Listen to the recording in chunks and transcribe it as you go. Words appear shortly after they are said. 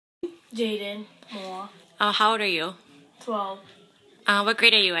Jaden Moore. How old are you? 12. What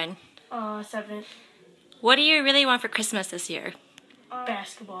grade are you in? 7th. What do you really want for Christmas this year?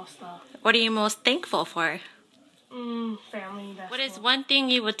 Basketball stuff. What are you most thankful for? Family basketball. What is one thing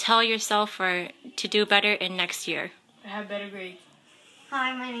you would tell yourself to do better in next year? I have better grades.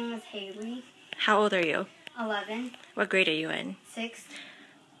 Hi, my name is Haley. How old are you? 11. What grade are you in? 6th.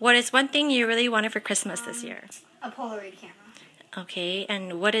 What is one thing you really wanted for Christmas this year? A Polaroid camera. Okay,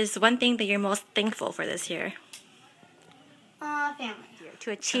 and what is one thing that you're most thankful for this year? Family.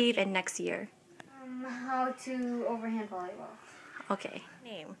 To achieve in next year. How to overhand volleyball. Okay.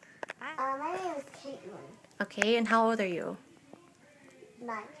 Name. My name is Caitlin. Okay, and how old are you?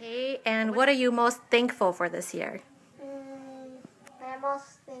 9. Okay, and what are you most thankful for this year? I'm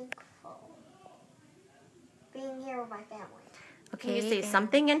most thankful being here with my family. Okay, can you say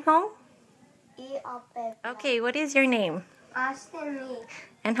something in home? Okay, what is your name? Austin Lee.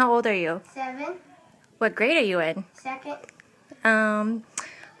 And how old are you? 7. What grade are you in? 2nd.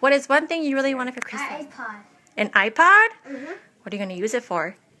 What is one thing you really wanted for Christmas? iPod. An iPod? Mm-hmm. What are you going to use it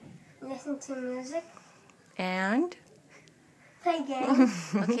for? Listen to music. And? Play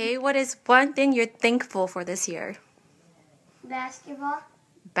games. Okay, what is one thing you're thankful for this year? Basketball.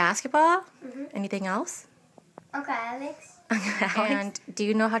 Basketball? Mm-hmm. Anything else? Okay, Alex. And do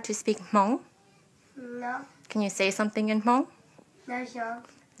you know how to speak Hmong? No. Can you say something in Hmong? No show.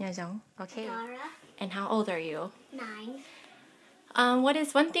 Okay. Dara. And how old are you? 9. What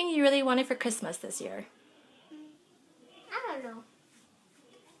is one thing you really wanted for Christmas this year? I don't know.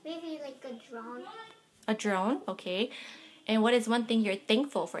 Maybe like a drone. A drone? Okay. And what is one thing you're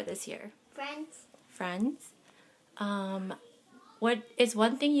thankful for this year? Friends. Friends. What is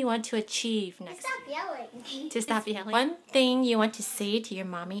one thing you want to achieve next Stop yelling. To stop yelling. One thing you want to say to your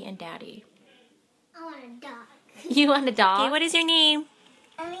mommy and daddy. I want a dog. You want a dog? Okay, what is your name?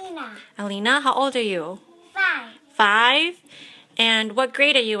 Alina. Alina, how old are you? 5. 5. And what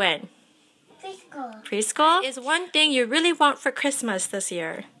grade are you in? Preschool. Preschool? Is one thing you really want for Christmas this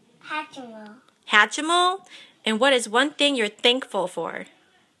year? Hatchimal. Hatchimal? And what is one thing you're thankful for?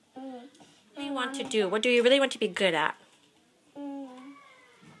 What do you want to do? What do you really want to be good at?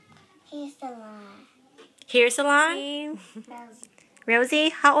 Here's the line. Hair salon? Rosie,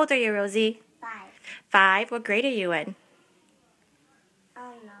 how old are you, Rosie? 5. 5. What grade are you in?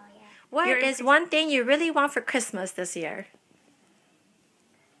 Oh no, yeah. What is one thing you really want for Christmas this year?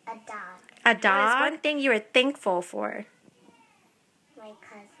 A dog. A dog? What is one thing you are thankful for? My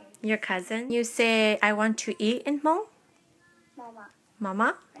cousin. Your cousin? You say, I want to eat in Hmong? Mama.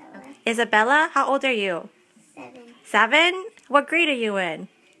 Mama? Bella. Isabella, how old are you? 7. 7? What grade are you in?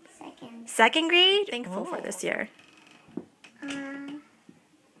 2nd. 2nd grade? Thankful for this year. Family.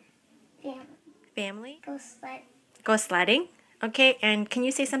 Family? Go sled. Go sledding? Okay, and can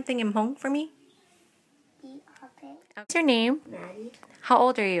you say something in Hmong for me? Eat up it. What's your name? Maddie. How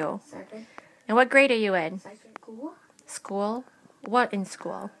old are you? 7. And what grade are you in? 2nd school. School? What in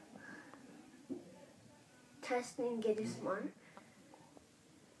school? Testing getting smart.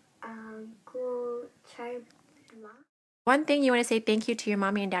 Go try block One thing you want to say thank you to your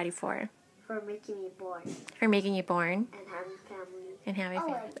mommy and daddy for? for making me born For making you born and having family. and having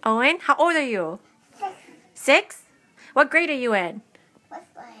Owen. family. Owen, how old are you? 6. 6? What grade are you in?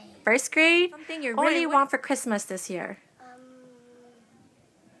 What's like? 1st grade? Something you really want for Christmas this year?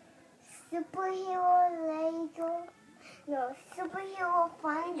 Superhero Lego. No, superhero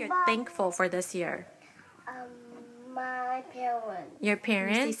fun. You're thankful for this year? My parents. Your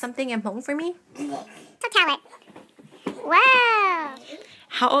parents? Say something in Hmong for me? So tell it. Wow.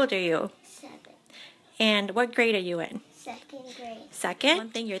 How old are you? 7. And what grade are you in? 2nd grade. 2nd? One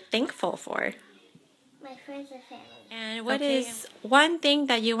thing you're thankful for? My friends and family. And what is one thing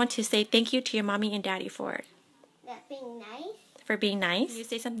that you want to say thank you to your mommy and daddy for? That being nice. For being nice? Can you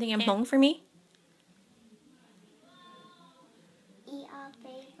say something in Hmong for me?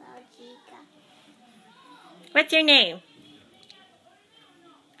 What's your name?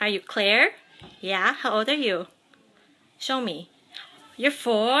 Are you Claire? Yeah, how old are you? Show me. You're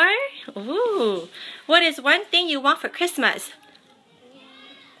 4? Ooh. What is one thing you want for Christmas?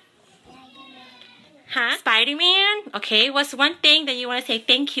 Huh? Spider-Man? Okay, what's one thing that you want to say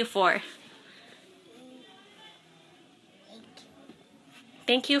thank you for?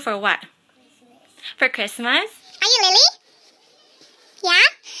 Thank you for what? For Christmas? Are you Lily? Yeah?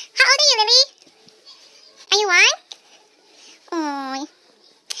 How old are you, Lily? Are you 1? Oh.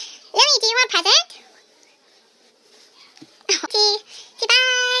 Lily, do you want a present? Okay,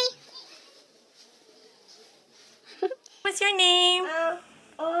 bye. What's your name?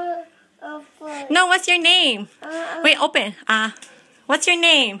 Oh, No, what's your name? Wait, open. What's your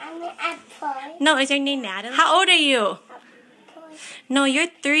name? I'm an apple. No, is your name Natalie? How old are you? No, you're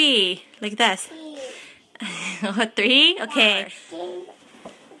 3. Like this. 3? Okay.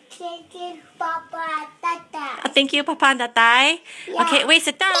 Thank you, Papa, Tata. Thank you, Papa and Tatay. Yeah. Okay, wait,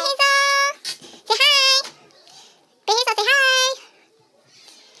 sit down.